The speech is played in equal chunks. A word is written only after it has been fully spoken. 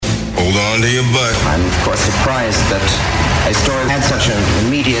Onto your butt. I'm, of course, surprised that a story had such an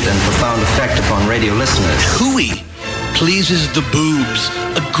immediate and profound effect upon radio listeners. Hooey pleases the boobs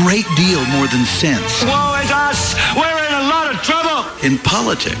a great deal more than sense. Woe is us! We're in a lot of trouble! In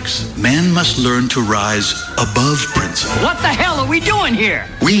politics, man must learn to rise above principle. What the hell are we doing here?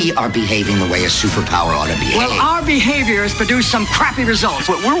 We are behaving the way a superpower ought to behave. Well, our behavior has produced some crappy results.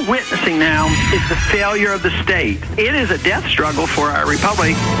 What we're witnessing now is the failure of the state. It is a death struggle for our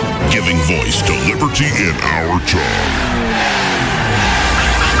republic. Giving voice to liberty in our time.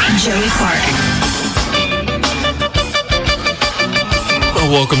 Joey Clark.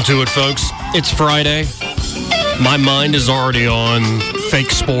 Welcome to it, folks. It's Friday. My mind is already on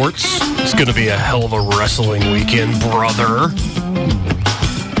fake sports. It's going to be a hell of a wrestling weekend, brother.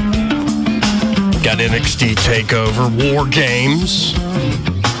 Got NXT TakeOver, War Games.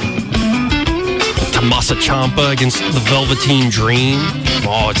 Tommaso Ciampa against the Velveteen Dream.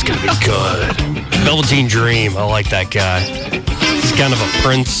 Oh, it's going to be good. Velveteen Dream, I like that guy. He's kind of a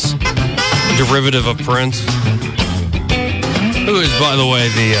Prince, derivative of Prince. Who is, by the way,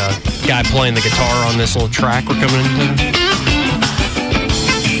 the guy playing the guitar on this little track we're coming into?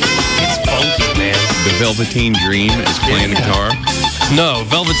 It's funky, man. The Velveteen Dream is playing the guitar? No,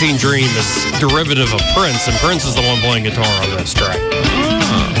 Velveteen Dream is derivative of Prince, and Prince is the one playing guitar on this track.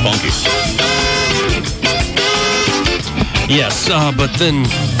 Funky. Yes, but then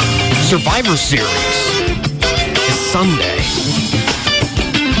Survivor Series is Sunday.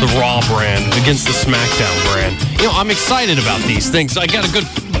 The Raw brand against the SmackDown brand. You know, I'm excited about these things. I got a good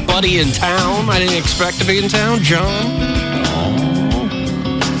buddy in town. I didn't expect to be in town, John.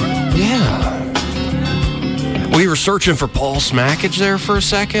 Yeah. We were searching for Paul Smackage there for a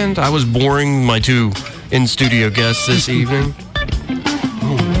second. I was boring my two in-studio guests this evening.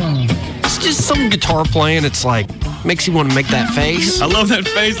 It's just some guitar playing. It's like, makes you want to make that face. I love that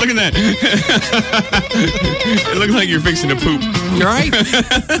face. Look at that. It looks like you're fixing to poop. Right?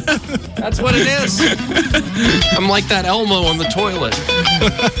 That's what it is. I'm like that Elmo on the toilet.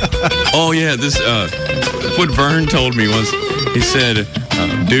 Oh, yeah. This, what Vern told me once, he said,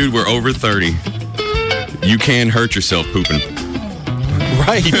 dude, we're over 30. You can hurt yourself pooping.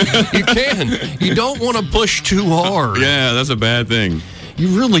 Right. You can. You don't want to push too hard. Yeah, that's a bad thing.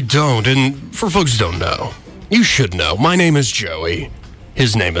 You really don't. And for folks who don't know, you should know. My name is Joey.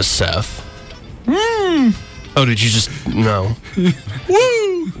 His name is Seth. Oh, did you just... No.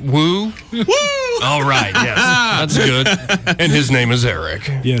 Woo! Woo? Woo! All right, yes. That's good. And his name is Eric.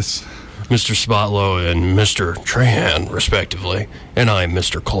 Yes. Mr. Spotlow and Mr. Trahan, respectively. And I'm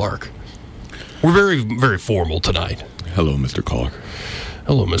Mr. Clark. We're very, very formal tonight. Hello, Mr. Clark.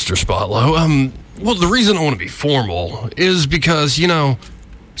 Hello, Mr. Spotlow. Well, the reason I want to be formal is because, you know,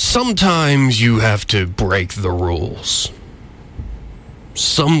 sometimes you have to break the rules.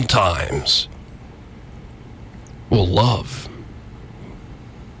 Sometimes. Well, love.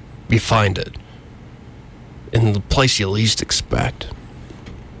 You find it in the place you least expect.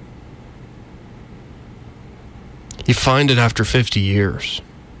 You find it after 50 years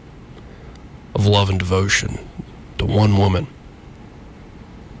of love and devotion to one woman.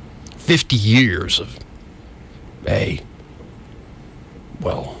 50 years of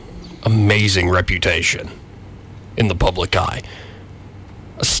amazing reputation in the public eye.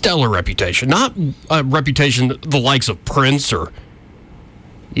 A stellar reputation. Not a reputation the likes of Prince or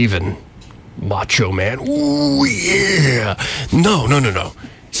even Macho Man. Ooh, yeah. No.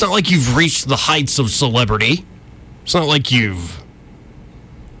 It's not like you've reached the heights of celebrity. It's not like you've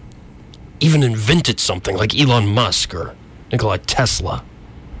even invented something like Elon Musk or Nikola Tesla.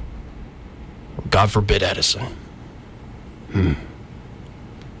 Or God forbid, Edison.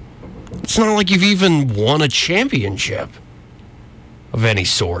 It's not like you've even won a championship of any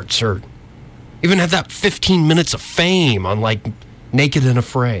sorts, or even had that 15 minutes of fame on, like, Naked and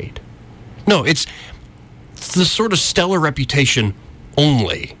Afraid. No, it's the sort of stellar reputation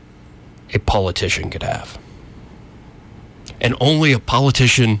only a politician could have. And only a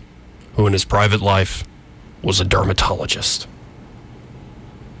politician who in his private life was a dermatologist.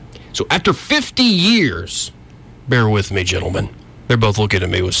 So after 50 years, bear with me, gentlemen. They're both looking at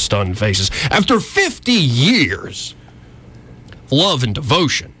me with stunned faces. After 50 years, love and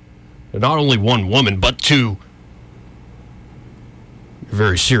devotion to not only one woman, but to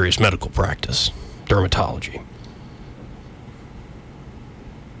very serious medical practice, dermatology.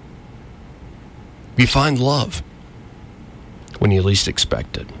 You find love when you least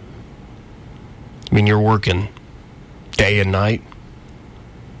expect it. I mean, you're working day and night,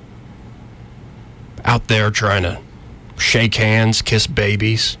 out there trying to shake hands, kiss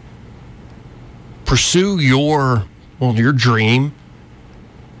babies, pursue your dream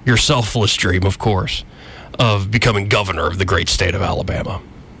your selfless dream, of course, of becoming governor of the great state of Alabama.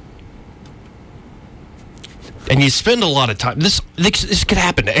 And you spend a lot of time. This could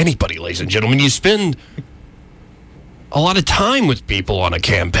happen to anybody, ladies and gentlemen. You spend a lot of time with people on a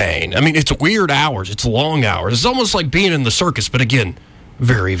campaign. I mean, it's weird hours. It's long hours. It's almost like being in the circus, but again,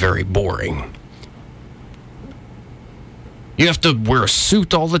 very, very boring. You have to wear a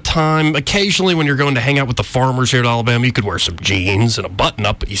suit all the time. Occasionally, when you're going to hang out with the farmers here in Alabama, you could wear some jeans and a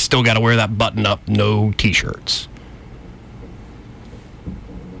button-up, but you still got to wear that button-up, no T-shirts.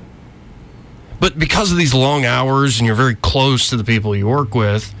 But because of these long hours and you're very close to the people you work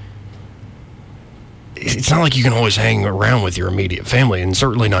with, it's not like you can always hang around with your immediate family, and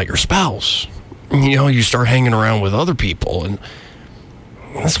certainly not your spouse. You know, you start hanging around with other people, and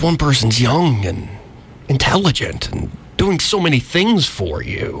this one person's young and intelligent and doing so many things for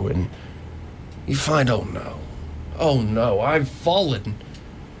you, and you find, oh no, I've fallen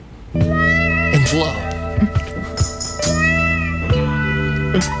in love.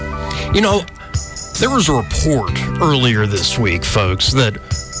 You know, there was a report earlier this week, folks, that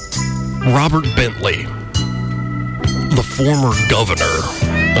Robert Bentley, the former governor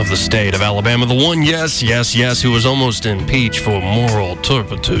of the state of Alabama, the one, yes, who was almost impeached for moral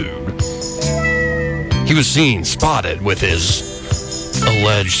turpitude, he was spotted with his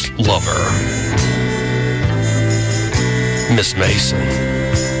alleged lover, Miss Mason,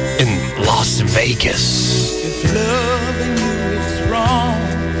 in Las Vegas. If loving you is wrong,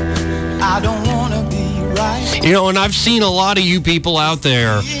 I don't want to be right. You know, and I've seen a lot of you people out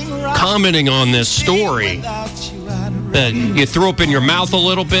there commenting on this story that you threw up in your mouth a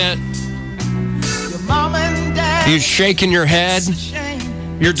little bit, you're shaking your head,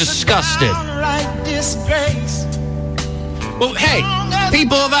 you're disgusted. Well, hey,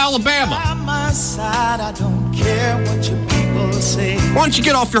 people of Alabama, why don't you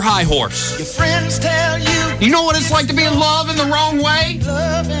get off your high horse? Your friends tell you know what it's like to be in love in the wrong way?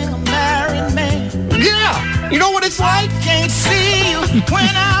 loving a married man. Yeah, you know what it's like? Can't see you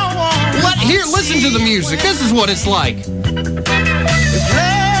when I want. Here, listen to the music. This is what it's like. If loving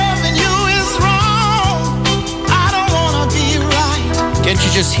you is wrong, I don't want to be right. Can't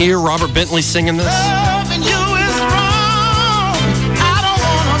you just hear Robert Bentley singing this? Loving you is wrong, I don't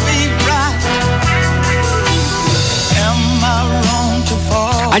want to be right. Am I wrong to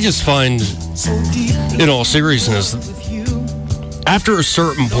fall I just find, so deep in all seriousness, with you? after a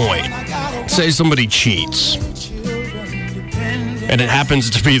certain point, say somebody cheats, and it happens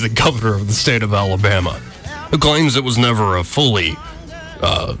to be the governor of the state of Alabama, who claims it was never a fully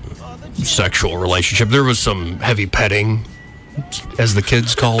sexual relationship. There was some heavy petting, as the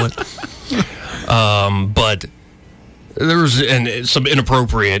kids call it. But there was some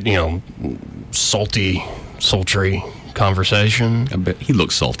inappropriate, sultry conversation. I bet he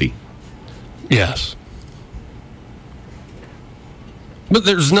looks salty. Yes. But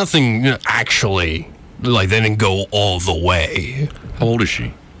there's nothing actually, like, they didn't go all the way. How old is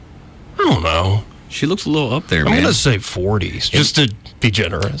she? I don't know. She looks a little up there, I'm man. going to say 40s, just to be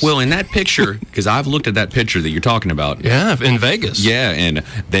generous. Well, in that picture, because I've looked at that picture that you're talking about. Yeah, in Vegas. Yeah, and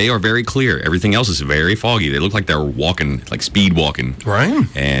they are very clear. Everything else is very foggy. They look like they're walking, like speed walking. Right.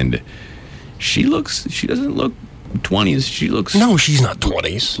 And she doesn't look 20s. She looks... No, she's not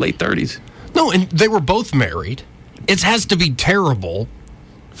 20s. Late 30s. No, and they were both married. It has to be terrible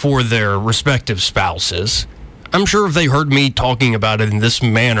for their respective spouses. I'm sure if they heard me talking about it in this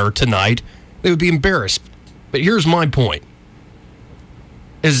manner tonight, they would be embarrassed. But here's my point.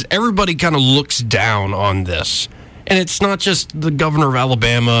 Is everybody kind of looks down on this. And it's not just the governor of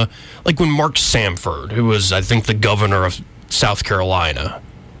Alabama. Like when Mark Sanford, who was, I think, the governor of South Carolina,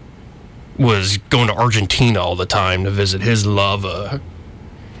 was going to Argentina all the time to visit his lover.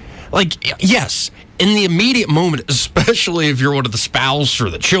 Like, yes, in the immediate moment, especially if you're one of the spouse or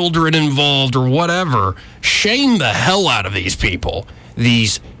the children involved or whatever, shame the hell out of these people,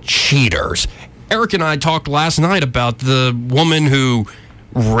 these cheaters. Eric and I talked last night about the woman who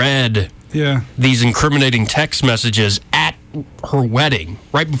read these incriminating text messages at her wedding,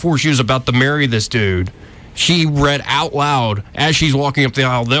 right before she was about to marry this dude. She read out loud as she's walking up the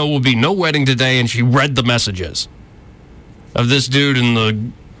aisle, "There will be no wedding today," and she read the messages of this dude and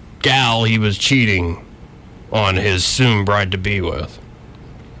the gal he was cheating on his soon bride-to-be with.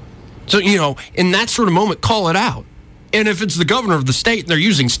 So, in that sort of moment, call it out. And if it's the governor of the state and they're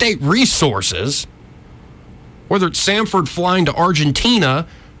using state resources, whether it's Sanford flying to Argentina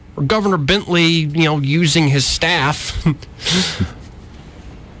or Governor Bentley, using his staff,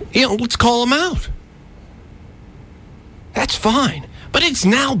 let's call him out. That's fine. But it's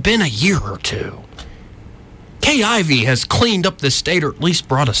now been a year or two. Kay Ivey has cleaned up this state, or at least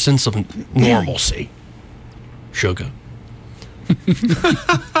brought a sense of normalcy. Sugar.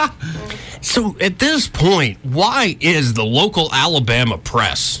 So at this point, why is the local Alabama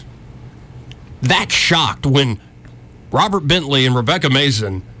press that shocked when Robert Bentley and Rebecca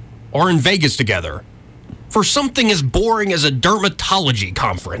Mason are in Vegas together for something as boring as a dermatology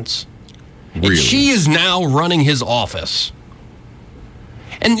conference? Really? And she is now running his office.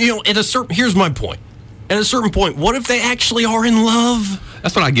 And, here's my point. At a certain point, what if they actually are in love?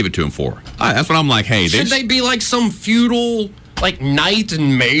 That's what I give it to him for. That's what I'm like, hey. Should they be like some feudal, like, knight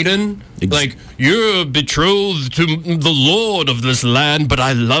and maiden? Like, you're betrothed to the lord of this land, but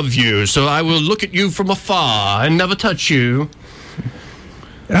I love you, so I will look at you from afar and never touch you.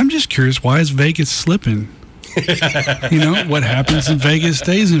 I'm just curious, why is Vegas slipping? What happens in Vegas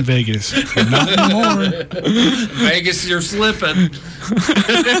stays in Vegas. Not anymore. Vegas, you're slipping.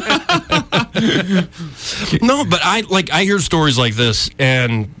 No, but I hear stories like this,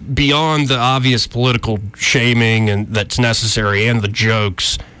 and beyond the obvious political shaming and that's necessary, and the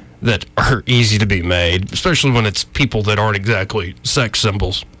jokes that are easy to be made, especially when it's people that aren't exactly sex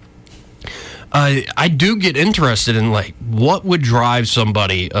symbols. I do get interested in, like, what would drive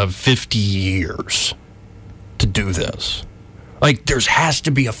somebody of 50 years to do this. Like, there has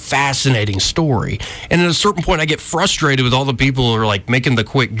to be a fascinating story. And at a certain point, I get frustrated with all the people who are, like, making the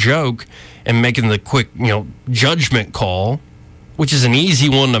quick joke and making the quick, judgment call, which is an easy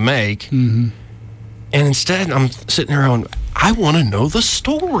one to make. Mm-hmm. And instead, I'm sitting there going, I want to know the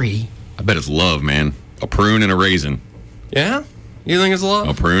story. I bet it's love, man. A prune and a raisin. Yeah? You think it's love?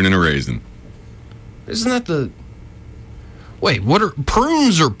 A prune and a raisin. Isn't that the... Wait, what are...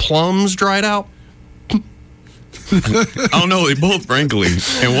 Prunes or plums dried out? Oh, no, they both wrinkly.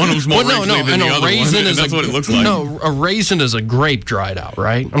 And one of them's more wrinkly than the other one. That's what it looks like. No, a raisin is a grape dried out,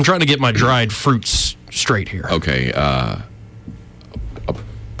 right? I'm trying to get my dried fruits straight here. Okay, a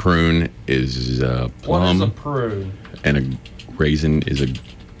prune is a plum. What is a prune? And a raisin is a...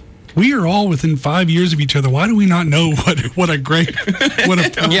 We are all within 5 years of each other. Why do we not know what a grape,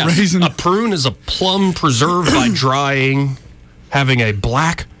 raisin? A prune is a plum preserved by drying, having a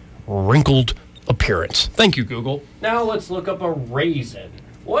black, wrinkled appearance. Thank you, Google. Now let's look up a raisin.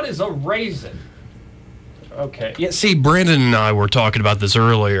 What is a raisin? Okay. Yeah, see, Brandon and I were talking about this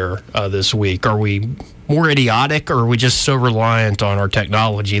earlier this week. Are we more idiotic, or are we just so reliant on our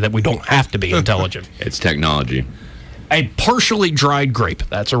technology that we don't have to be intelligent? It's technology. A partially dried grape.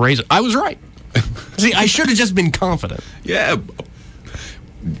 That's a raisin. I was right. See, I should have just been confident. Yeah.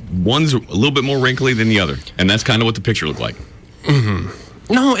 One's a little bit more wrinkly than the other. And that's kind of what the picture looked like.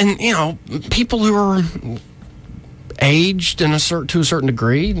 Mm-hmm. No, and, people who are aged to a certain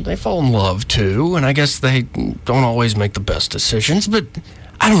degree, they fall in love, too. And I guess they don't always make the best decisions. But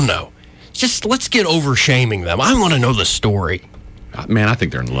I don't know. Just let's get over shaming them. I want to know the story. Man, I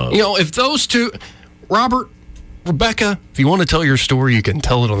think they're in love. If those two... Robert... Rebecca, if you want to tell your story, you can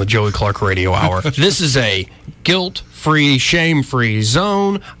tell it on the Joey Clark Radio Hour. This is a guilt-free, shame-free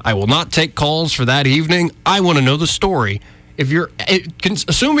zone. I will not take calls for that evening. I want to know the story. If you're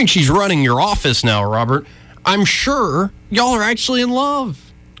assuming she's running your office now, Robert, I'm sure y'all are actually in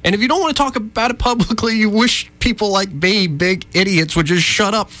love. And if you don't want to talk about it publicly, you wish people like me, big idiots, would just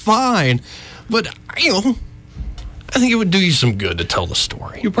shut up, fine. But, I think it would do you some good to tell the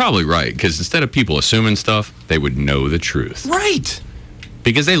story. You're probably right, because instead of people assuming stuff, they would know the truth. Right.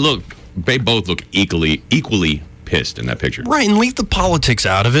 Because they both look equally pissed in that picture. Right, and leave the politics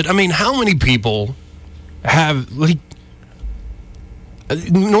out of it. I mean, how many people have,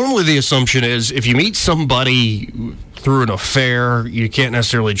 normally the assumption is if you meet somebody through an affair, you can't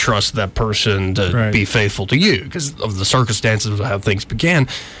necessarily trust that person to be faithful to you because of the circumstances of how things began.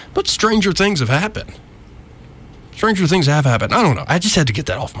 But stranger things have happened. Stranger things have happened. I don't know. I just had to get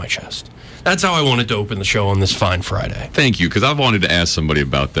that off my chest. That's how I wanted to open the show on this fine Friday. Thank you, because I've wanted to ask somebody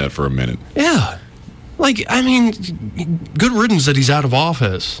about that for a minute. Yeah. Good riddance that he's out of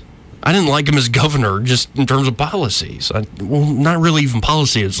office. I didn't like him as governor just in terms of policies. Not really even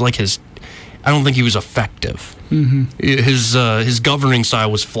policy. It's like I don't think he was effective. Mm-hmm. His governing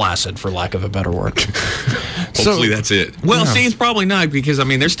style was flaccid, for lack of a better word. Hopefully that's it. Well, see, it's probably not, because,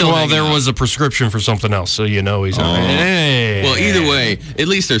 they're still... Well, there was a prescription for something else, so he's not... Hey. Well, either way, at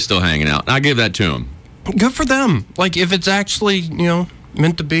least they're still hanging out. I give that to them. Good for them. Like, if it's actually,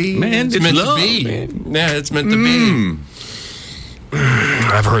 meant to be... Man, it's meant love, to be. Man. Yeah, it's meant to be.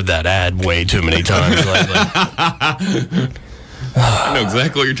 I've heard that ad way too many times lately. I know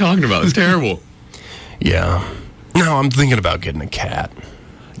exactly what you're talking about. It's terrible. Yeah. No, I'm thinking about getting a cat.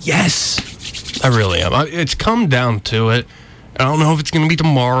 Yes. I really am. It's come down to it. I don't know if it's going to be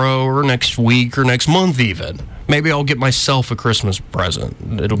tomorrow or next week or next month even. Maybe I'll get myself a Christmas present.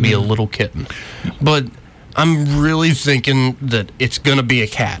 It'll be a little kitten. But I'm really thinking that it's going to be a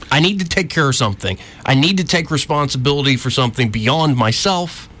cat. I need to take care of something. I need to take responsibility for something beyond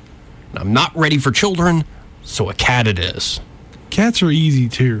myself. I'm not ready for children, so a cat it is. Cats are easy,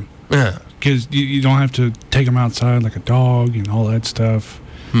 too. Yeah. Because you don't have to take them outside like a dog and all that stuff.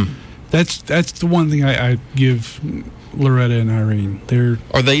 That's the one thing I give Loretta and Irene.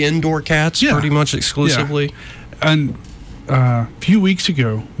 Are they indoor cats pretty much exclusively? Yeah. And a few weeks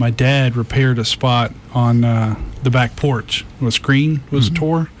ago, my dad repaired a spot on the back porch. A screen was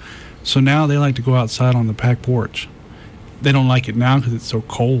tore. So now they like to go outside on the back porch. They don't like it now because it's so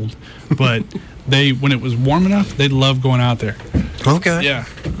cold. But when it was warm enough, they love going out there. Okay. Yeah.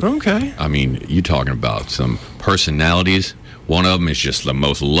 Okay. I mean, you're talking about some personalities. One of them is just the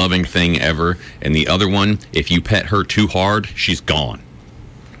most loving thing ever, and the other one, if you pet her too hard, she's gone.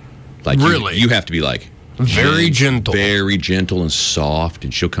 Like really, you have to be like very gentle, and soft,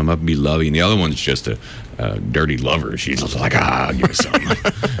 and she'll come up and be loving. And the other one's just a dirty lover. She's just like, give me something.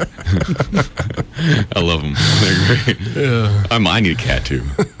 I love them. They're great. Yeah. I need a cat too.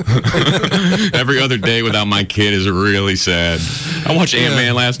 Every other day without my kid is really sad. I watched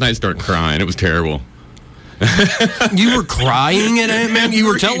Ant-Man last night start crying. It was terrible. You were crying at Ant-Man? You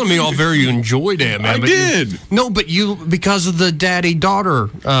were telling me how very you enjoyed Ant-Man. I did. But because of the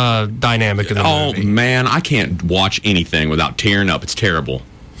daddy-daughter dynamic in the movie. Oh, man, I can't watch anything without tearing up. It's terrible.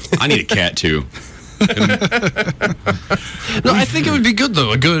 I need a cat, too. No, I think it would be good,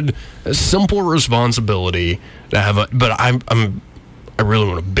 though. A simple responsibility to have but I really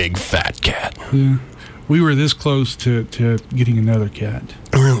want a big, fat cat. Yeah. We were this close to getting another cat.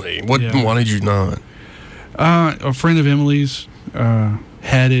 Really? Why did you not? A friend of Emily's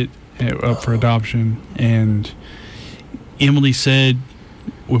had it up for adoption, and Emily said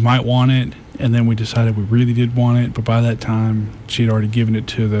we might want it, and then we decided we really did want it, but by that time she had already given it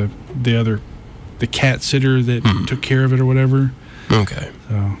to the cat sitter that took care of it or whatever. Okay.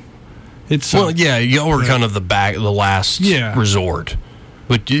 So it's y'all were kind of the last resort.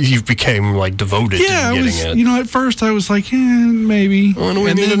 But you became like devoted to getting it. You know, at first I was like, maybe. Well,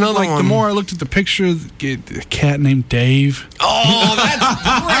 we need another one. The more I looked at the picture, a cat named Dave. Oh, that's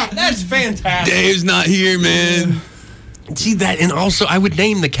great. That's fantastic. Dave's not here, man. See that, and also I would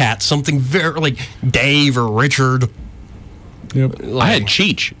name the cat something very like Dave or Richard. Yep. I had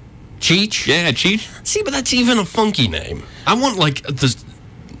Cheech. Cheech? Yeah, Cheech. See, but that's even a funky name. I want like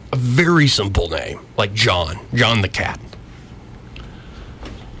a very simple name, like John the cat.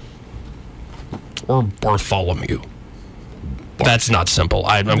 Or Bartholomew. That's not simple.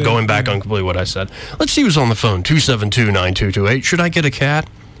 I'm going back on completely what I said. Let's see who's on the phone. 272-9228. Should I get a cat?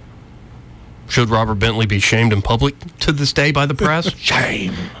 Should Robert Bentley be shamed in public to this day by the press?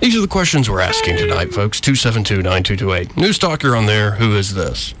 Shame. These are the questions we're asking tonight, folks. 272-9228. News Talk, you're on there. Who is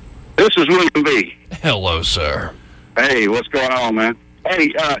this? This is William B. Hello, sir. Hey, what's going on, man? Hey,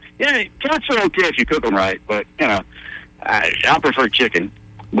 cats are okay if you cook them right, but, I prefer chicken.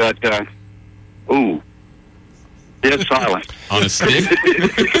 But, dead silent. On a stick?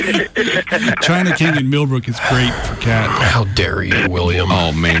 China King in Millbrook is great for cat. How dare you, William?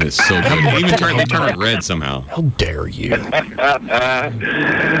 Oh, man, it's so good. They turn it red somehow. How dare you? No,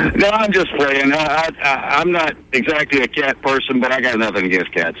 I'm just playing. I'm not exactly a cat person, but I got nothing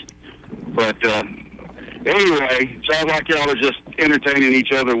against cats. But anyway, sounds like y'all are just entertaining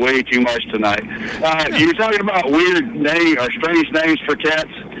each other way too much tonight. You were talking about weird names or strange names for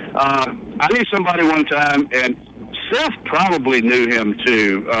cats. I knew somebody one time, and Seth probably knew him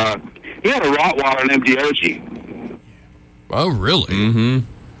too. He had a Rottweiler named Diogi. Oh, really? Mm-hmm.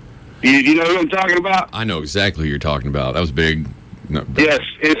 You know who I'm talking about? I know exactly who you're talking about. That was big. No, yes.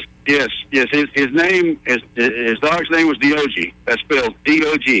 His name his dog's name was Diogi. That's spelled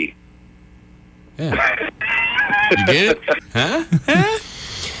D-O-G. Yeah. You get it? Huh?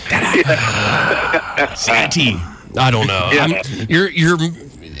 Sati. I don't know. Yeah. You're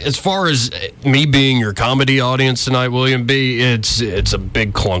as far as me being your comedy audience tonight, William B. It's a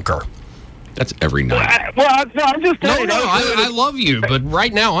big clunker. That's every night. I'm just telling you. I love you, but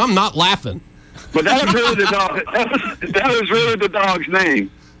right now I'm not laughing. But that was really the dog. That was really the dog's name.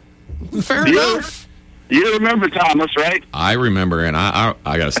 Fair enough. You remember Thomas, right? I remember, and I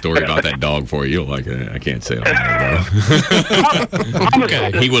got a story about that dog for you. You'll like it. I can't say it on there, though.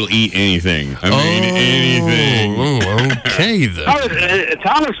 Okay. He will eat anything. Anything. Okay, then.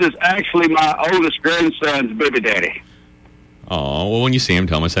 Thomas is actually my oldest grandson's baby daddy. Oh, well, when you see him,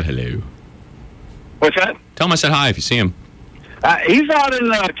 tell him I said hello. What's that? Tell him I said hi if you see him. He's out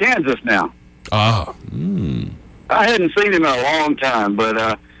in Kansas now. Oh. I hadn't seen him in a long time,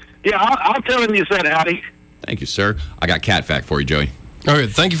 but... yeah, I'll tell him you said howdy. Thank you, sir. I got cat fact for you, Joey. All right,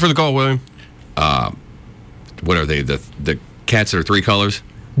 thank you for the call, William. What are they? The cats that are 3 colors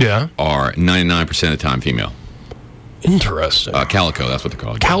Yeah. are 99% of the time female. Interesting. Calico, that's what they're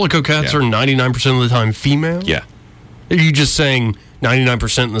called. Calico cats Yeah. are 99% of the time female? Yeah. Are you just saying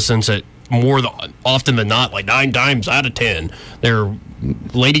 99% in the sense that often than not, like 9 times out of 10, they're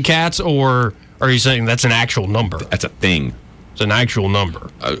lady cats, or are you saying that's an actual number? That's a thing. It's an actual number.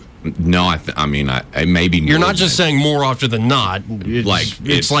 No, I mean, I maybe. You're not just saying more often than not.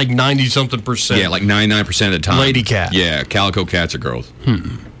 It's like 90-something%. Yeah, like 99% of the time. Lady cat. Yeah, calico cats are girls.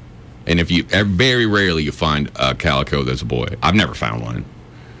 And if you very rarely you find a calico that's a boy. I've never found one.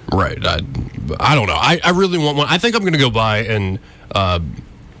 Right. I don't know. I really want one. I think I'm going to go by and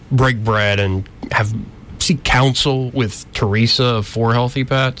break bread and seek counsel with Teresa of 4 Healthy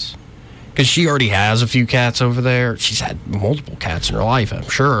Pets. Because she already has a few cats over there. She's had multiple cats in her life, I'm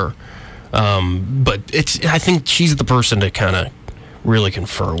sure. But I think she's the person to kind of really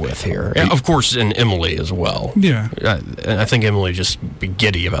confer with here. And of course, and Emily as well. Yeah. I think Emily would just be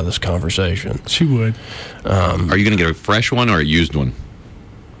giddy about this conversation. She would. Are you going to get a fresh one or a used one?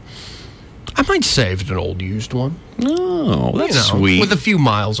 I might save an old used one. Oh, that's sweet. With a few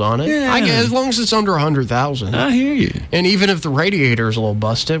miles on it. Yeah. As long as it's under 100,000. I hear you. And even if the radiator is a little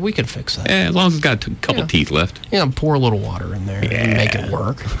busted, we can fix that. Yeah, as long as it's got a couple teeth left. Yeah, pour a little water in there and make it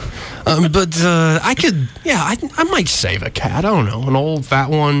work. But I might save a cat. I don't know, an old fat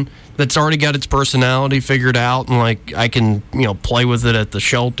one that's already got its personality figured out, and like I can play with it at the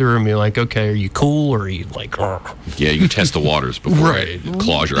shelter and be like, okay, are you cool, or are you like? Ugh? Yeah, you can test the waters before it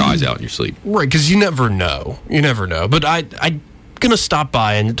claws your eyes out in your sleep. Right, because you never know. But I'm gonna stop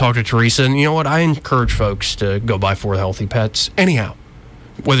by and talk to Teresa, and you know what? I encourage folks to go by 4 Healthy Pets anyhow,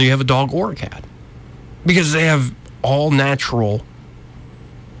 whether you have a dog or a cat, because they have all natural,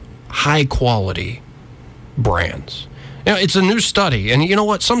 high quality brands. It's a new study, and you know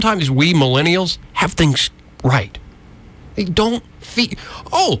what? Sometimes we millennials have things right. They don't feed.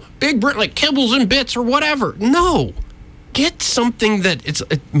 Big brand like Kibbles and Bits or whatever. No. Get something that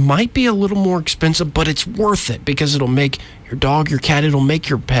it might be a little more expensive, but it's worth it because it'll make your dog, your cat, it'll make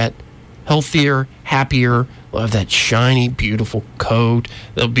your pet healthier, happier. They'll have that shiny, beautiful coat.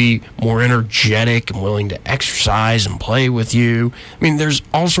 They'll be more energetic and willing to exercise and play with you. I mean, there's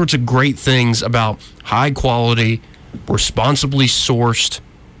all sorts of great things about high quality, responsibly sourced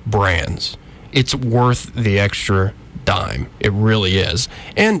brands. It's worth the extra dime. It really is.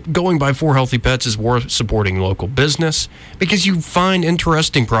 And going by 4 Healthy Pets is worth supporting local business because you find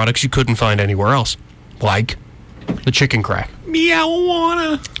interesting products you couldn't find anywhere else, like the chicken crack.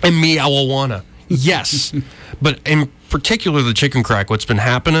 Meow-awana. And Meow-awana. Yes. But in particular, the chicken crack, what's been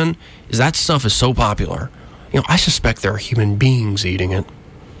happening is that stuff is so popular. I suspect there are human beings eating it.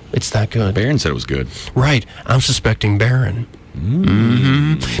 It's that good. Barron said it was good. Right. I'm suspecting Barron.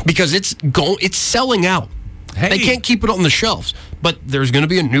 Mm-hmm. Because it's selling out. Hey. They can't keep it on the shelves. But there's going to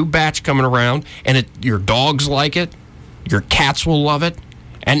be a new batch coming around, and your dogs like it, your cats will love it,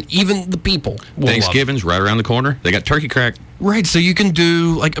 and even the people will Thanksgiving's right around the corner. They got turkey crack. Right, so you can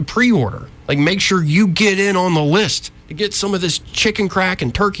do like a pre-order. Like make sure you get in on the list to get some of this chicken crack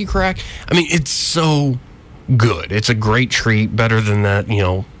and turkey crack. I mean, it's so good. It's a great treat, better than that,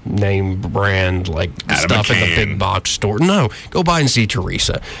 name brand like stuff in the big box store. No, go by and see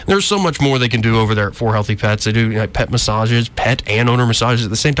Teresa. There's so much more they can do over there at 4 Healthy Pets. They do pet massages, pet and owner massages at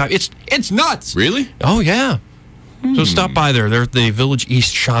the same time. It's nuts. Really? Oh yeah. So stop by there. They're at the Village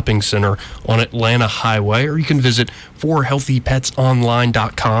East Shopping Center on Atlanta Highway, or you can visit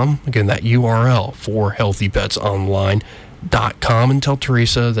 4healthypetsonline.com. Again, that URL, 4healthypetsonline.com, and tell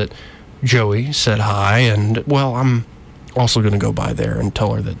Teresa that Joey said hi, and, well, I'm also going to go by there and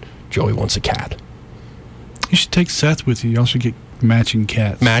tell her that Joey wants a cat. You should take Seth with you. You also get matching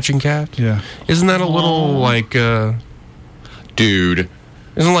cats. Matching cats? Yeah. Isn't that a little like, Dude.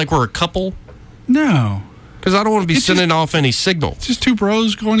 Isn't it like we're a couple? No. Because I don't want to be sending off any signal. It's just 2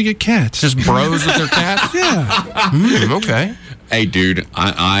 bros going to get cats. Just bros with their cats? Yeah. Okay. Hey, dude,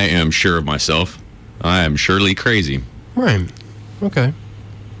 I am sure of myself. I am surely crazy. Right. Okay.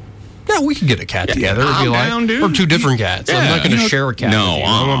 Yeah, we could get a cat together if you down, like. dude. Or 2 different cats. Yeah. I'm not going to share a cat with you.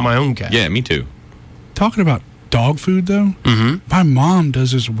 I want my own cat. Yeah, me too. Talking about dog food, though, my mom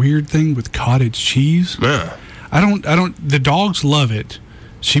does this weird thing with cottage cheese. Yeah. The dogs love it.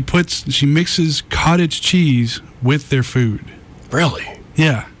 She mixes cottage cheese with their food. Really?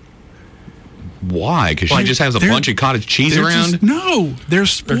 Yeah. Why? Because she just has a bunch of cottage cheese around? They're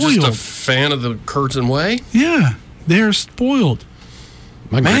spoiled. They're just a fan of the curds and whey? Yeah. They're spoiled.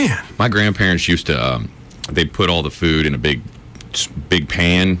 My grandparents used to, they'd put all the food in a big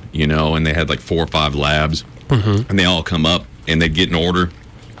pan, and they had like 4 or 5 labs. and they all come up, and they'd get an order.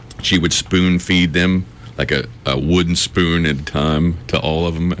 She would spoon feed them, like a wooden spoon at a time, to all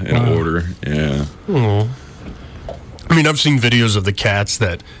of them in order. Yeah. I mean, I've seen videos of the cats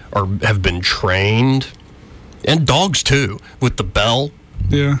that have been trained, and dogs too, with the bell.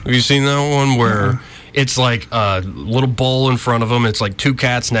 Yeah. Have you seen that one where it's like a little bowl in front of them? It's like two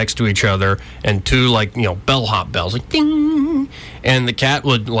cats next to each other and two, like, bellhop bells, like ding. And the cat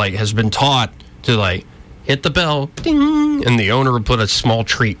has been taught to hit the bell, ding, and the owner would put a small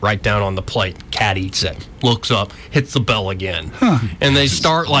treat right down on the plate. Cat eats it, looks up, hits the bell again, and they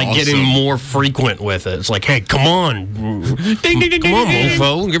start getting more frequent with it. It's like, hey, come on, ding, ding, ding, come on,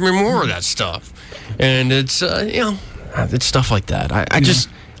 mofo, give me more of that stuff. And it's it's stuff like that. I just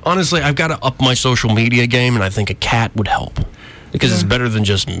honestly, I've got to up my social media game, and I think a cat would help because it's better than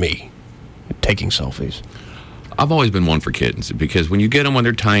just me taking selfies. I've always been one for kittens because when you get them when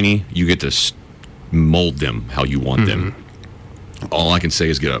they're tiny, you get to mold them how you want them. All I can say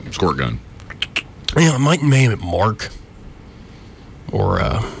is get a squirt gun. I might name it Mark or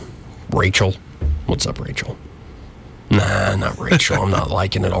Rachel. What's up, Rachel? Nah, not Rachel. I'm not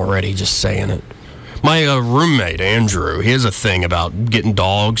liking it already, just saying it. My roommate, Andrew, he has a thing about getting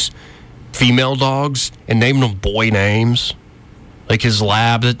dogs, female dogs, and naming them boy names. Like his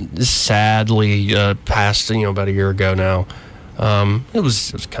lab that sadly passed, about a year ago now. It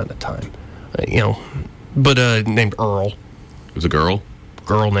was kind of time. But named Earl. It was a girl?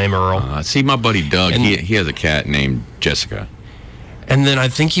 Girl named Earl. See, my buddy Doug, he has a cat named Jessica. And then I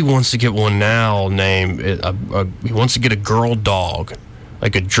think he wants to get one now named, he wants to get a girl dog,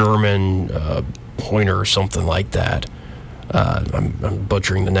 like a German pointer or something like that. I'm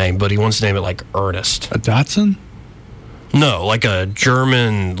butchering the name, but he wants to name it like Ernest. A Dachshund? No, like a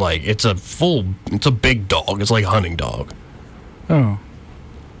German, it's a big dog. It's like a hunting dog. Oh.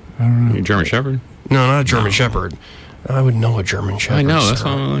 I don't know. You German Shepherd? No, not a German Shepherd. I would know a German Shepherd. I know, that's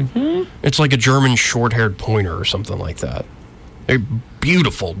all I'm like, It's like a German short-haired pointer or something like that. They're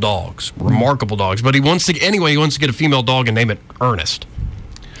beautiful dogs, remarkable dogs. But he wants to get a female dog and name it Ernest.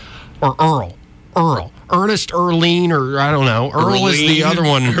 Or Earl. Ernest, Earlene, or I don't know. Earl is the other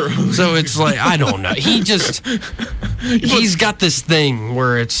one. So it's like, I don't know. He's got this thing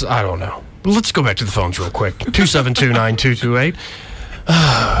where it's, I don't know. But let's go back to the phones real quick. 272-9228.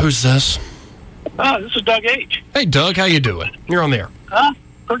 Who's this? This is Doug H. Hey, Doug, how you doing? You're on the air.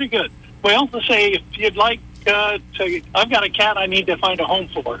 Pretty good. Well, let's say if you'd like I've got a cat I need to find a home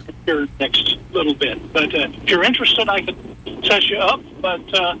for here next little bit. But if you're interested, I could set you up. But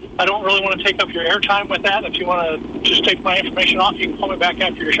I don't really want to take up your airtime with that. If you want to just take my information off, you can call me back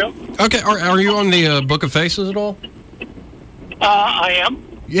after your show. Okay. Are you on the Book of Faces at all? I am.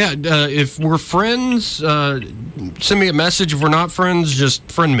 Yeah. If we're friends, send me a message. If we're not friends,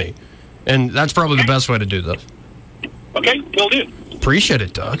 just friend me. And that's probably the best way to do this. Okay, will do. Appreciate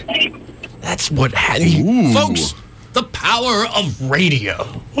it, Doug. That's what happened. Folks, the power of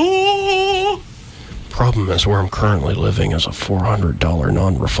radio. Ooh. Problem is, where I'm currently living is a $400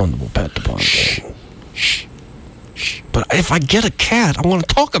 non-refundable pet deposit. Shh. But if I get a cat, I want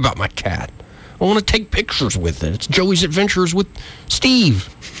to talk about my cat. I want to take pictures with it. It's Joey's Adventures with Steve.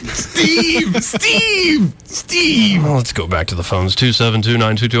 Steve! Well, let's go back to the phones.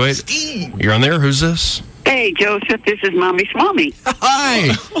 272-9228. Steve! You're on there? Who's this? Hey, Joseph, this is Mommy Swami.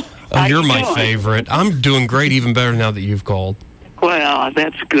 Hi! You're my favorite. I'm doing great, even better now that you've called. Well,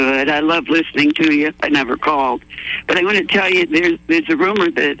 that's good. I love listening to you. I never called. But I want to tell you, there's a rumor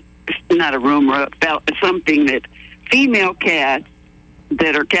not a rumor, about something that female cats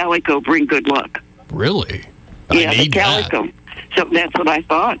that are calico bring good luck. Really? Yeah, the calico. That. So that's what I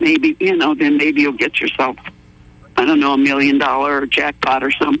thought. Maybe, then maybe you'll get yourself, I don't know, $1 million jackpot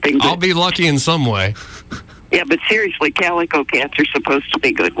or something. I'll be lucky in some way. Yeah, but seriously, calico cats are supposed to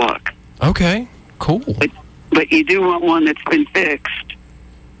be good luck. Okay, cool. But you do want one that's been fixed.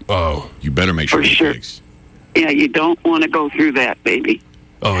 Oh, you better make sure it's fixed. Yeah, you don't want to go through that, baby.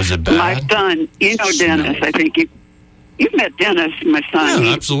 Oh, is it bad? My son, Dennis, I think you've met Dennis, my son.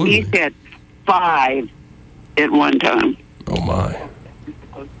 Yeah, absolutely. He's had 5 at one time. Oh, my.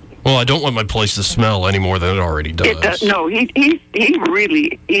 Well, I don't want my place to smell any more than it already does. No, he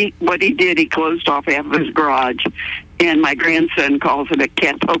what he did, he closed off half of his garage, and my grandson calls it a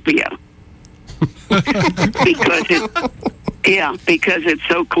catopia. because it's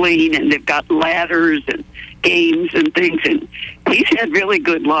so clean, and they've got ladders and games and things, and he's had really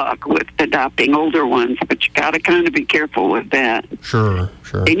good luck with adopting older ones, but you got to kind of be careful with that. Sure.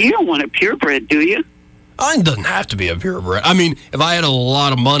 And you don't want a purebred, do you? It doesn't have to be a purebred. I mean, if I had a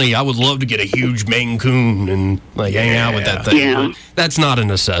lot of money, I would love to get a huge Maine Coon and like hang out with that thing. Yeah. But that's not a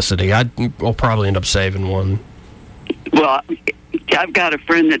necessity. I'll probably end up saving one. Well, I've got a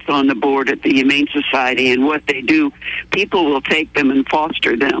friend that's on the board at the Humane Society, and what they do, people will take them and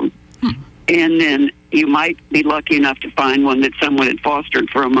foster them. And then you might be lucky enough to find one that someone had fostered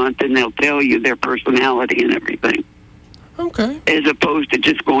for a month, and they'll tell you their personality and everything. Okay. As opposed to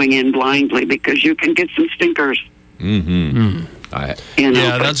just going in blindly, because you can get some stinkers. Mm-hmm.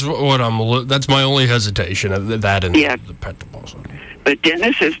 Yeah, that's what that's my only hesitation. That and the pet deposit. But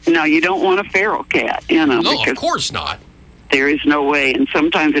Dennis is, no, you don't want a feral cat, No, of course not. There is no way. And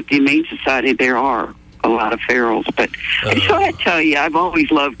sometimes at the Humane Society, there are a lot of ferals. But so I tell you, I've always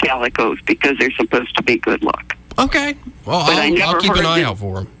loved calicos because they're supposed to be good luck. Okay. Well, But I'll keep an eye out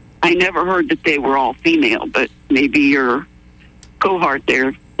for them. I never heard that they were all female, but maybe your cohort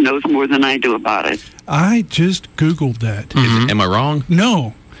there knows more than I do about it. I just Googled that. Am I wrong?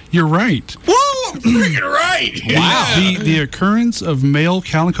 No, you're right. Whoa, freaking right. Wow. The occurrence of male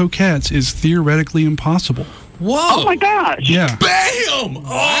calico cats is theoretically impossible. Whoa. Oh, my gosh. Yeah. Bam!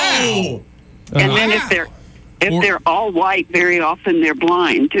 Oh! And then if they're all white, very often they're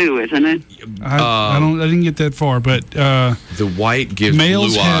blind too, isn't it? I didn't get that far, but the white gives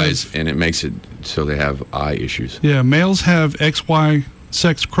males blue have- eyes, and it makes it so they have eye issues. yeah, males have XY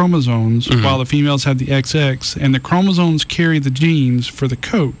sex chromosomes, while the females have the XX, and the chromosomes carry the genes for the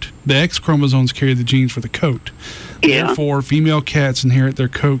coat. The X chromosomes carry the genes for the coat. Yeah. Therefore, female cats inherit their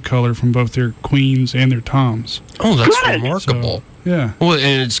coat color from both their queens and their toms. Oh, that's Good. remarkable. Yeah. Well,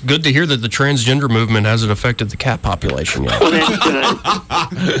 and it's good to hear that the transgender movement hasn't affected the cat population yet. Well, that's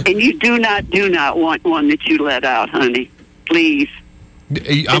good. And you do not want one that you let out, honey. Please.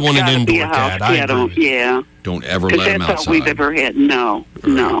 I want an It's gotta be indoor a house cat. I agree. Yeah. Don't ever Because let them that's all we've outside. ever had. No.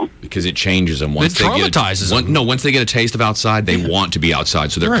 Because it changes them. Once It traumatizes them. Once they get a taste of outside, they want to be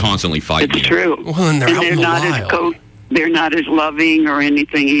outside, so they're constantly fighting. It's true. Well, and they're out in the not wild. they're not as loving or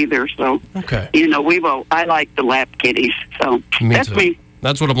anything either. So, Okay. I like the lap kitties. So Me that's too. me.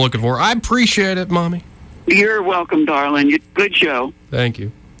 That's what I'm looking for. I appreciate it, Mommy. You're welcome, darling. Good show. Thank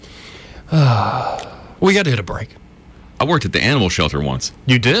you. We got to hit a break. I worked at the animal shelter once.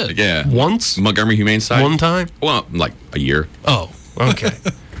 You did? Yeah. Once? Montgomery Humane Society. One time? Well, like a year. Oh, okay.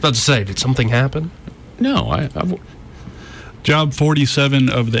 About to say, did something happen? No, Job 47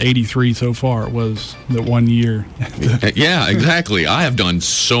 of the 83 so far was the 1 year. Yeah, exactly. I have done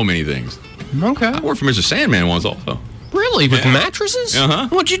so many things. Okay. I worked for Mr. Sandman once also. Really? With mattresses? Uh-huh.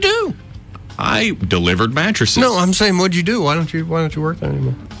 What'd you do? I delivered mattresses. No, I'm saying, what'd you do? Why don't you work there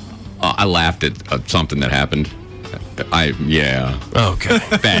anymore? I laughed at something that happened. Okay.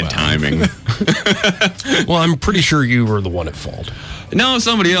 Bad timing. Well, I'm pretty sure you were the one at fault. No,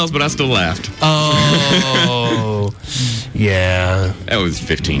 somebody else, but I still laughed. Oh, yeah. That was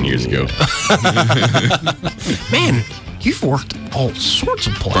 15 years ago. Man, you've worked all sorts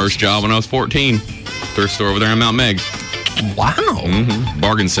of places. First job when I was 14. Thrift store over there in Mount Meigs. Wow. Mm-hmm.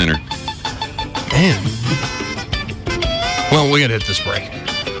 Bargain center. Man. Well, we got to hit this break.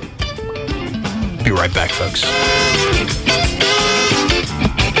 Be right back, folks.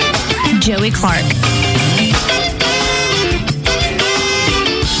 Joey Clark.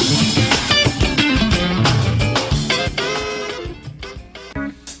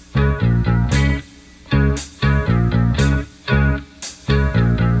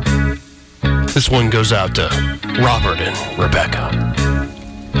 This one goes out to Robert and Rebecca.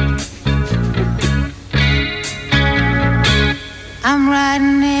 I'm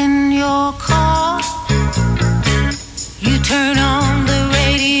riding in your car. You turn on the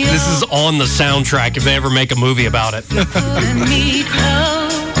radio. This is on the soundtrack if they ever make a movie about it. Pulling me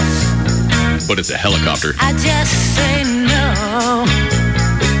close. But it's a helicopter. I just say no.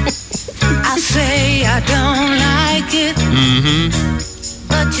 I say I don't like it. Mm-hmm.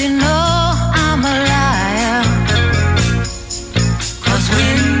 But you know I'm a liar. 'Cause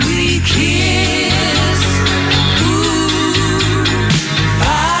when we kiss, ooh,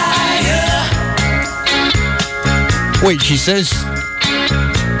 fire. Wait, she says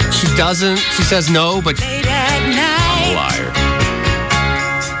she doesn't. She says no, but Late at night. I'm a liar.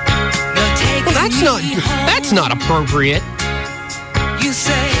 well, that's not appropriate. You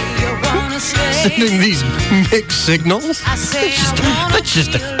say you wanna stay. Sending these mixed signals. I say I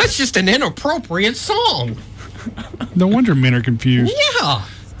wanna That's just an inappropriate song. No wonder men are confused. Yeah.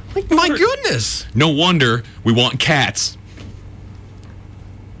 Like, my goodness. No wonder we want cats.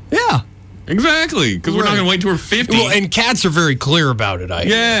 Yeah. Exactly, because we're not going to wait till we're 50. Well, and cats are very clear about it.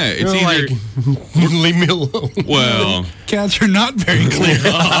 It's either leave me alone. Well, cats are not very clear.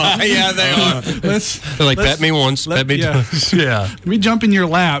 Yeah, they are. They're like, pet me once, pet me twice. Yeah. Let me jump in your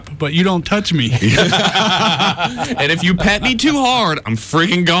lap, but you don't touch me. And if you pet me too hard, I'm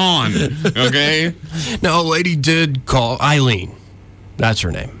freaking gone. Okay? Now, a lady did call Eileen. That's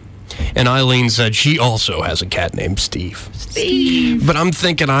her name. And Eileen said she also has a cat named Steve. But I'm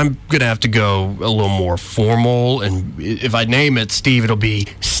thinking I'm going to have to go a little more formal. And if I name it Steve, it'll be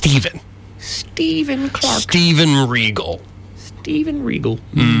Steven. Stephen Clark. Steven Regal. Stephen Regal.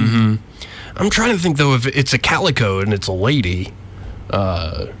 Mm-hmm. I'm trying to think, though, if it's a calico and it's a lady,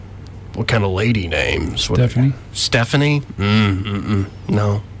 what kind of lady names? Stephanie. Stephanie?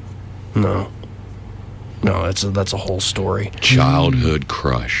 No. No, that's a whole story. Childhood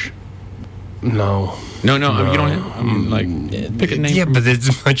crush. No. No, you don't have, I mean, like, pick a name. Yeah, but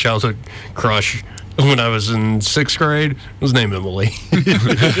it's my childhood crush. When I was in 6th grade, it was named Emily.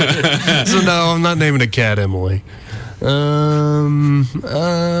 So, no, I'm not naming a cat Emily. No,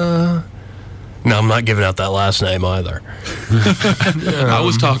 I'm not giving out that last name either. I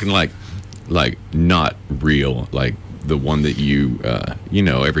was talking like not real, like the one that you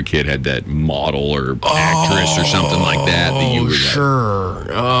every kid had that model or actress or something like that you were sure.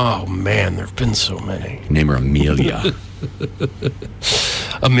 Oh man, there've been so many. Name her Amelia.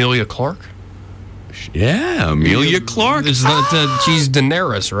 Amelia Clark? Yeah, Amelia Clark. Is that she's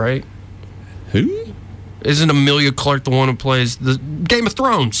Daenerys, right? Who? Isn't Amelia Clark the one who plays the Game of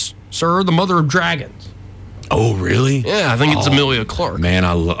Thrones, sir, the mother of dragons? Oh, really? Yeah, I think it's Amelia Clark. Man,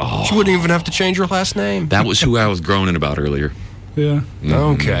 She wouldn't even have to change her last name. That was who I was groaning about earlier. Yeah.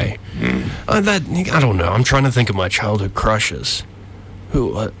 Okay. I don't know. I'm trying to think of my childhood crushes.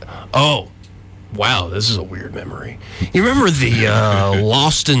 Who? Wow, this is a weird memory. You remember the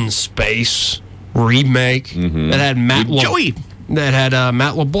Lost in Space remake that had Matt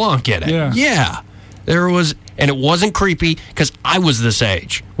Matt LeBlanc in it? Yeah. There was, and it wasn't creepy because I was this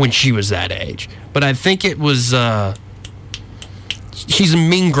age when she was that age. But I think it was. She's in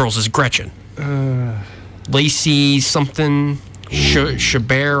Mean Girls as Gretchen. Lacey something.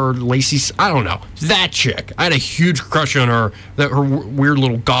 Chabert or Lacey, I don't know. That chick. I had a huge crush on her. Her weird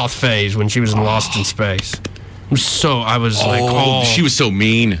little goth phase when she was in Lost in Space. I was like, she was so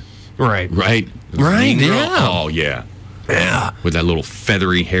mean. Right. Right, yeah. Oh, yeah. Yeah. With that little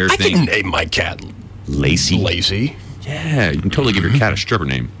feathery hair thing. I can name my cat Lacey. Yeah, you can totally give your cat a stripper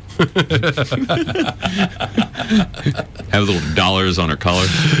name. Have little dollars on her collar.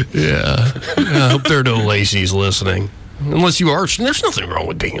 Yeah. I hope there are no Lacey's listening. Unless you are. There's nothing wrong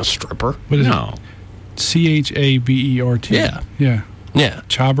with being a stripper. What is it? Chabert. Yeah. Yeah.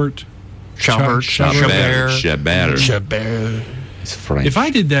 Chabert. Chabert. It's French. If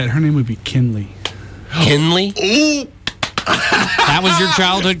I did that, her name would be Kinley. Kinley? Ooh. That was your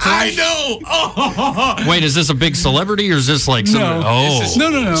childhood crush? I know. Oh. Wait, is this a big celebrity or is this like somebody?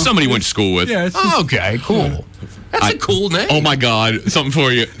 No. Somebody went to school with. Yeah. Okay, cool. That's a cool name. Oh my God, something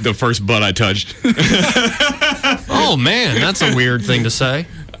for you. The first butt I touched. Oh man, that's a weird thing to say.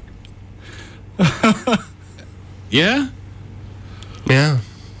 Yeah. Yeah.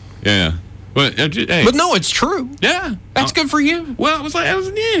 But hey. But no, it's true. Yeah, that's good for you. Well, I was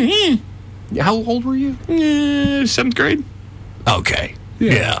How old were you? 7th grade. Okay.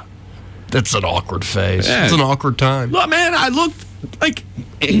 Yeah. That's an awkward phase. Yeah. It's an awkward time. Look, man, I looked like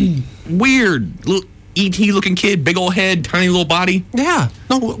weird little E.T. looking kid, big old head, tiny little body. Yeah.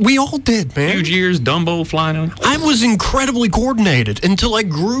 No, we all did, man. Huge ears, Dumbo flying on. I was incredibly coordinated until I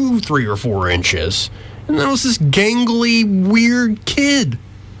grew 3 or 4 inches. And then I was this gangly, weird kid.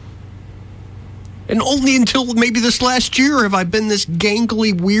 And only until maybe this last year have I been this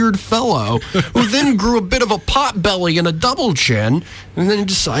gangly, weird fellow who then grew a bit of a pot belly and a double chin and then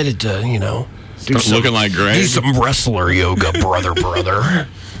decided to, start looking like Greg. Do some wrestler yoga, brother.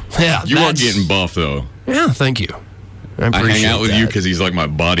 Yeah, you are getting buff, though. Yeah, thank you. I hang out with you because he's like my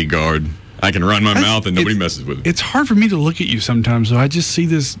bodyguard. I can run my mouth and nobody messes with it. It's hard for me to look at you sometimes, though. I just see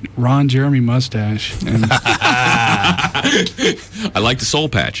this Ron Jeremy mustache. And I like the soul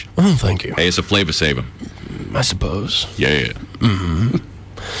patch. Oh, thank you. Hey, it's a flavor saver. I suppose. Yeah. Mm-hmm.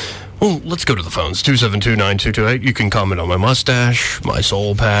 Well, let's go to the phones. 272-9228. You can comment on my mustache, my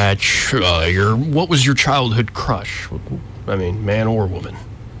soul patch, what was your childhood crush? I mean, man or woman?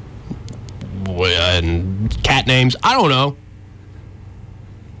 And cat names? I don't know.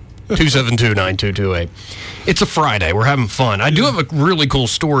 272-9228. It's a Friday. We're having fun. I do have a really cool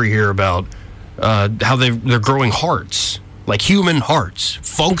story here about how they're growing hearts, like human hearts,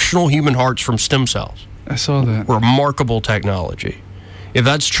 functional human hearts from stem cells. I saw that. Remarkable technology. If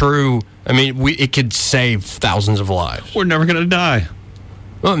that's true, I mean, it could save thousands of lives. We're never going to die.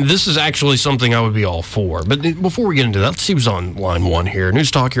 Well, this is actually something I would be all for. But before we get into that, let's see who's on line 1 here. News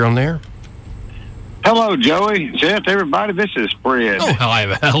Talk, you're on there. Hello, Joey. Jeff, everybody, this is Fred. Oh, hi.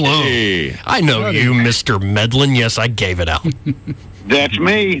 Hello. Hey. I know you, Mr. Medlin. Yes, I gave it out. That's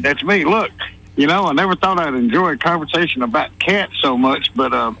me. Look, I never thought I'd enjoy a conversation about cats so much,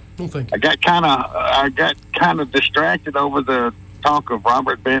 but I got kind of distracted over the talk of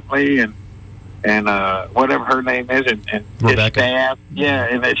Robert Bentley and whatever her name is, and Rebecca. His staff. Yeah,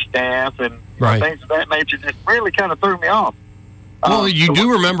 and his staff and things of that nature just really kind of threw me off. Well, you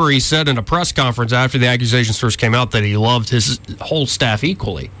do remember he said in a press conference after the accusations first came out that he loved his whole staff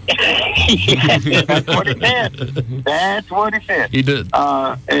equally. That's what he said. He did.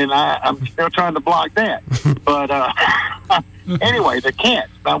 And I'm still trying to block that. But anyway, the cats.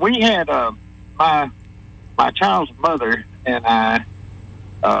 Now, we had my child's mother and I,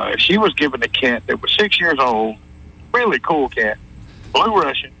 she was given a cat that was 6 years old, really cool cat, blue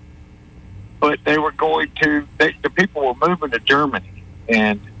Russian. But they were the people were moving to Germany,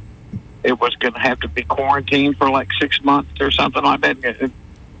 and it was going to have to be quarantined for like 6 months or something like that. It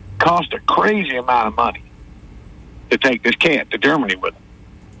cost a crazy amount of money to take this cat to Germany with them.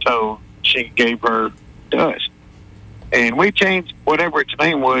 So she gave her to us. And we changed whatever its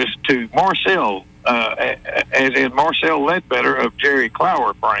name was to Marcel, as in Marcel Ledbetter of Jerry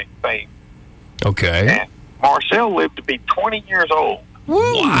Clower fame. Okay. And Marcel lived to be 20 years old.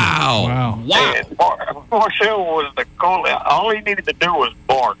 Wow. And Marcel was the cool. All he needed to do was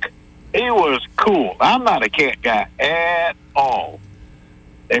bark. He was cool. I'm not a cat guy at all.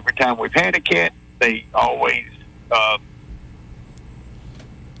 Every time we've had a cat, they always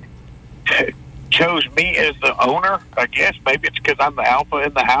chose me as the owner. I guess maybe it's because I'm the alpha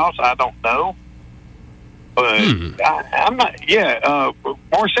in the house. I don't know. But I'm not. Yeah,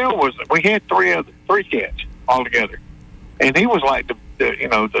 Marcel was. We had three cats altogether, and he was like the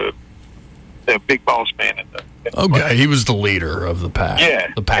big boss man in the. Okay, he was the leader of the pack.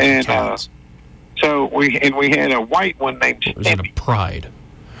 Yeah, the pack of cats. So we had a white one named Stimpy. Was it a pride?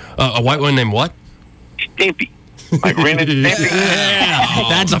 A white one named what? Stimpy. Like Ren and Stimpy. Yeah,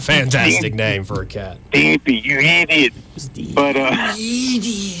 that's a fantastic name for a cat. Stimpy, you idiot. But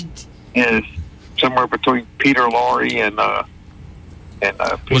is somewhere between Peter Lorre and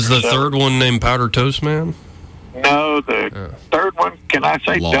Peter was the Sellers. third one named Powder Toast Man? No, the third one. Can I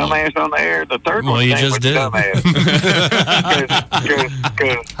say dumbass on the air? The third one. Well, you name just was did. Dumbass.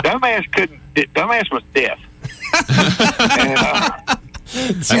 Because dumbass couldn't. Dumbass was deaf.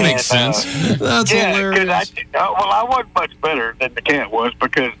 That makes sense. That's hilarious. I wasn't much better than the cat was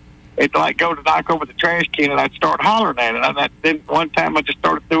because it'd like go to knock over the trash can and I'd start hollering at it. And then one time I just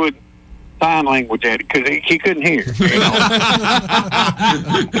started doing sign language at it because he couldn't hear.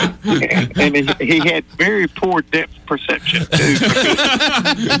 And he had very poor depth perception too.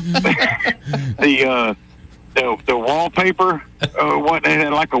 The wallpaper it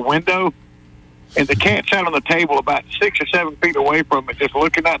had like a window. And the cat sat on the table about 6 or 7 feet away from it, just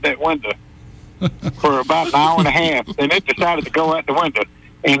looking out that window for about an hour and a half. And it decided to go out the window.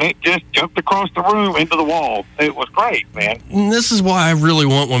 And it just jumped across the room into the wall. It was great, man. And this is why I really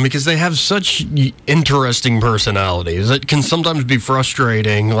want one, because they have such interesting personalities. It can sometimes be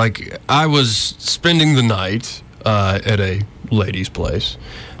frustrating. Like, I was spending the night at a lady's place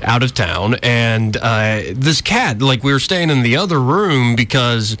out of town, and this cat, like, we were staying in the other room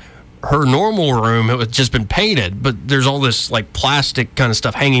because her normal room had just been painted, but there's all this like plastic kind of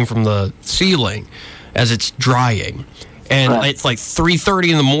stuff hanging from the ceiling as it's drying. And it's like 3:30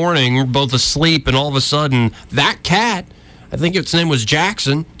 in the morning, we're both asleep, and all of a sudden that cat, I think its name was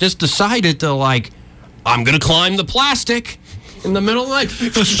Jackson, just decided to like, I'm going to climb the plastic in the middle of the night.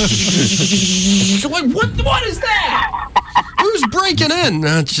 Like, what is that? Who's breaking in?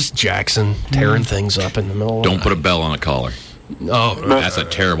 No, it's just Jackson tearing things up in the middle of the night. Don't put a bell on a collar. Oh, that's a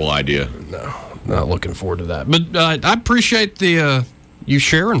terrible idea. No, not looking forward to that. But I appreciate the you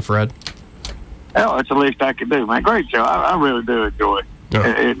sharing, Fred. Hell, that's the least I could do, man. Great show. I really do enjoy it.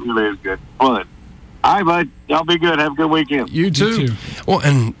 It really is good. Fun. All right, bud. Y'all be good. Have a good weekend. You too. Well,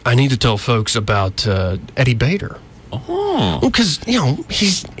 and I need to tell folks about Eddie Bader. Oh. Because,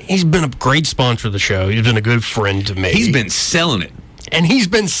 he's been a great sponsor of the show. He's been a good friend to me. He's been selling it. And he's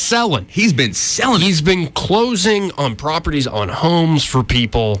been selling. He's been closing on properties, on homes for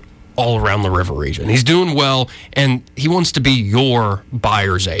people all around the river region. He's doing well, and he wants to be your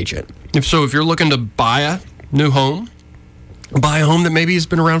buyer's agent. If you're looking to buy a new home, buy a home that maybe has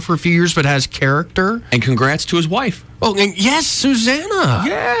been around for a few years but has character. And congrats to his wife. Oh, and yes, Susanna.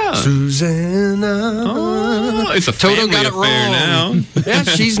 Yeah. Susanna. Oh, it's a Toto family got it affair wrong. now. Yeah,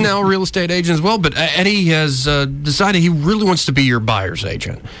 she's now a real estate agent as well. But Eddie has decided he really wants to be your buyer's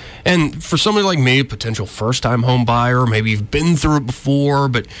agent. And for somebody like me, a potential first-time home buyer, maybe you've been through it before,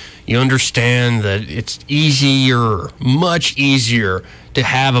 but you understand that it's easier, much easier, to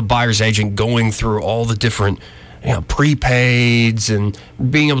have a buyer's agent going through all the different prepaids and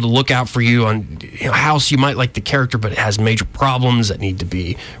being able to look out for you on a house you might like the character, but it has major problems that need to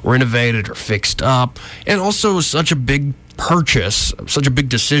be renovated or fixed up. And also such a big purchase, such a big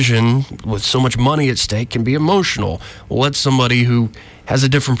decision with so much money at stake can be emotional. Let somebody who has a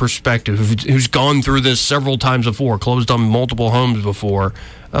different perspective, who's gone through this several times before, closed on multiple homes before,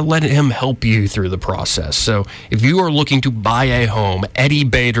 let him help you through the process. So if you are looking to buy a home, Eddie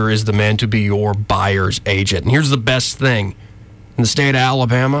Bader is the man to be your buyer's agent. And here's the best thing. In the state of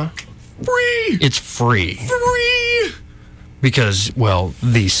Alabama, Free! It's free. Free! Because, well,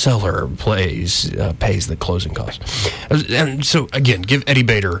 the seller pays the closing costs. And so, again, give Eddie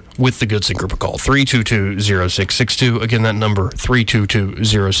Bader with the Goodson Group a call, 322-0662. Again, that number,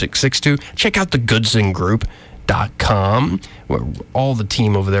 322-0662. Check out the GoodsonGroup.com. All the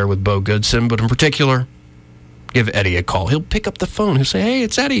team over there with Bo Goodson, but in particular, give Eddie a call. He'll pick up the phone. He'll say, hey,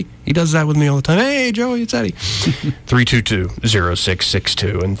 it's Eddie. He does that with me all the time. Hey, Joey, it's Eddie.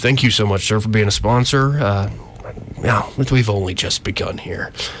 322-0662. And thank you so much, sir, for being a sponsor. Now, we've only just begun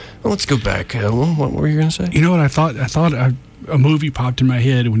here. Well, let's go back. What were you going to say? You know what I thought? A movie popped in my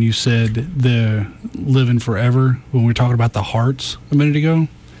head when you said the Living Forever, when we were talking about the hearts a minute ago.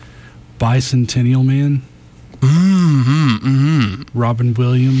 Bicentennial Man. Robin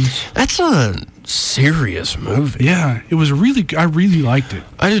Williams. That's a serious movie. Yeah, it was I really liked it.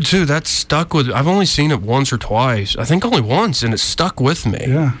 I did too. That stuck with, I've only seen it once or twice. I think only once, and it stuck with me.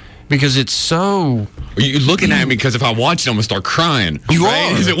 Yeah. Because it's so... You're looking at me because if I watch it, I'm going to start crying. You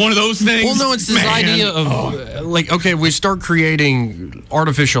right? are. Is it one of those things? Well, no, it's this idea of, okay, we start creating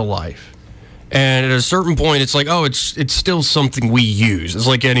artificial life. And at a certain point, it's like, it's still something we use. It's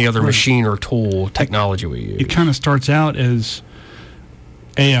like any other machine or tool, technology we use. It kind of starts out as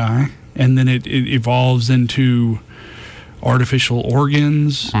AI, and then it evolves into artificial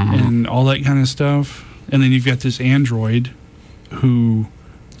organs and all that kind of stuff. And then you've got this android who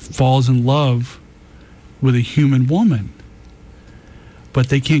falls in love with a human woman, but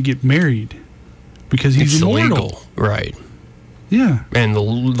they can't get married because he's immortal. Illegal. Right. Yeah. And the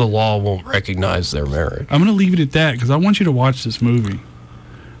law won't recognize their marriage. I'm going to leave it at that because I want you to watch this movie.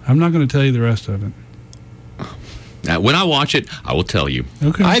 I'm not going to tell you the rest of it. Now, when I watch it, I will tell you.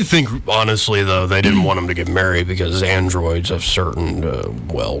 Okay. I think, honestly, though, they didn't want them to get married because androids have certain,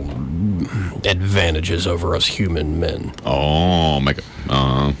 advantages over us human men. Oh,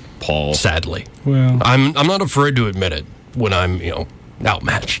 Paul. Sadly. Well, I'm not afraid to admit it when I'm,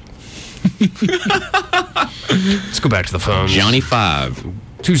 outmatched. Let's go back to the phone. Johnny 5.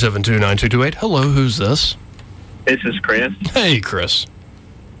 272-9228. Hello, who's this? This is Chris. Hey, Chris.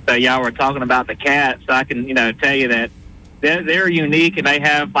 So y'all were talking about the cats. So I can, tell you that they're unique, and they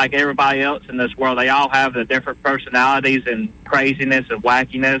have, like everybody else in this world, they all have the different personalities and craziness and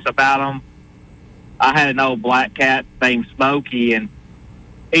wackiness about them. I had an old black cat named Smokey, and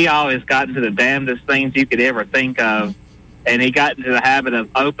he always got into the damnedest things you could ever think of. And he got into the habit of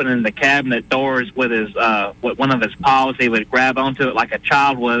opening the cabinet doors with his with one of his paws. He would grab onto it like a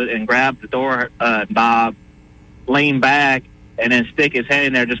child would and grab the door knob, lean back, and then stick his head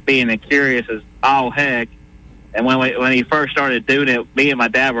in there, just being curious as all heck. And when he first started doing it, me and my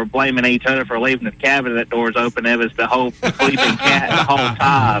dad were blaming each other for leaving the cabinet doors open. It was the whole sleeping cat the whole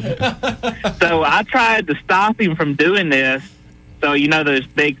time. So I tried to stop him from doing this. So those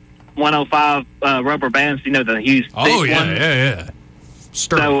big 105 rubber bands, the huge thick ones. Yeah.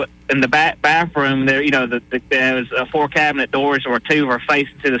 So in the bathroom there, there was 4 cabinet doors, or 2 were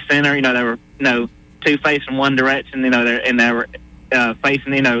facing to the center. There were 2 facing one direction. They were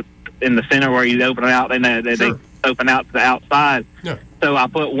facing in the center where you open it out, and they open out to the outside. Yeah. So I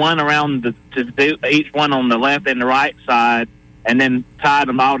put one around to do each one on the left and the right side, and then tied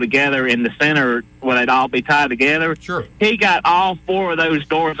them all together in the center where they'd all be tied together. Sure. He got all 4 of those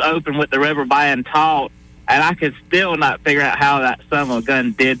doors open with the rubber band taut, and I could still not figure out how that son of a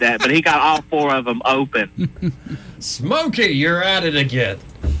gun did that, but he got all 4 of them open. Smokey, you're at it again.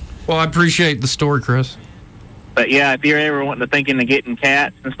 Well, I appreciate the story, Chris. But yeah, if you're ever wanting to think into getting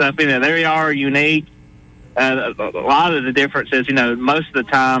cats and stuff, they are unique. A lot of the difference is, most of the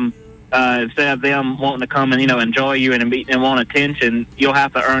time, instead of them wanting to come and, enjoy you and want attention, you'll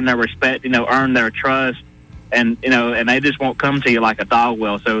have to earn their respect, earn their trust. and and they just won't come to you like a dog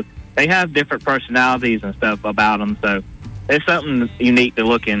will. So they have different personalities and stuff about them. So it's something unique to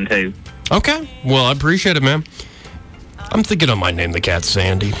look into. Okay. Well, I appreciate it, man. I'm thinking I might name the cat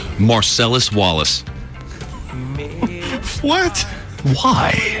Sandy. Marcellus Wallace. What?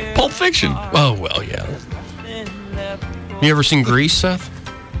 Why? Pulp Fiction. Oh, well, yeah. You ever seen Grease, Seth?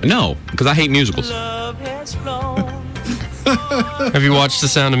 No, because I hate musicals. Have you watched The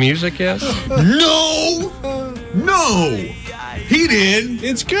Sound of Music yet? No! He did.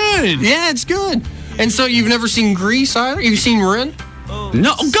 It's good. Yeah, it's good. And so you've never seen Grease either? You've seen Ren?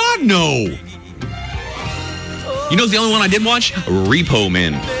 No, God, no. You know the only one I did watch? Repo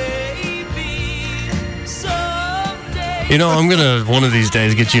Man. You know, I'm going to, one of these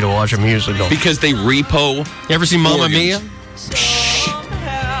days, get you to watch a musical. Because they repo. You ever seen Mamma Mia?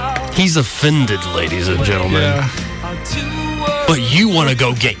 He's offended, ladies and gentlemen. Yeah. But you want to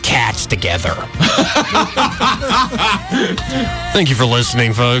go get cats together. Thank you for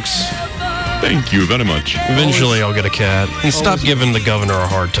listening, folks. Thank you very much. Eventually, I'll get a cat. And stop giving the governor a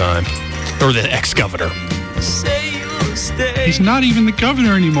hard time. Or the ex-governor. He's not even the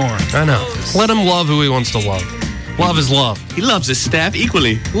governor anymore. I know. Let him love who he wants to love. Love is love. He loves his staff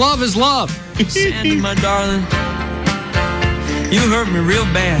equally. Love is love. Sandy, my darling, you hurt me real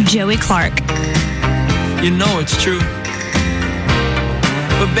bad. Joey Clark. You know it's true.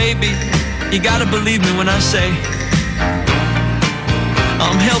 But baby, you gotta believe me when I say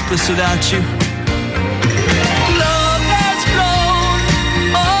I'm helpless without you.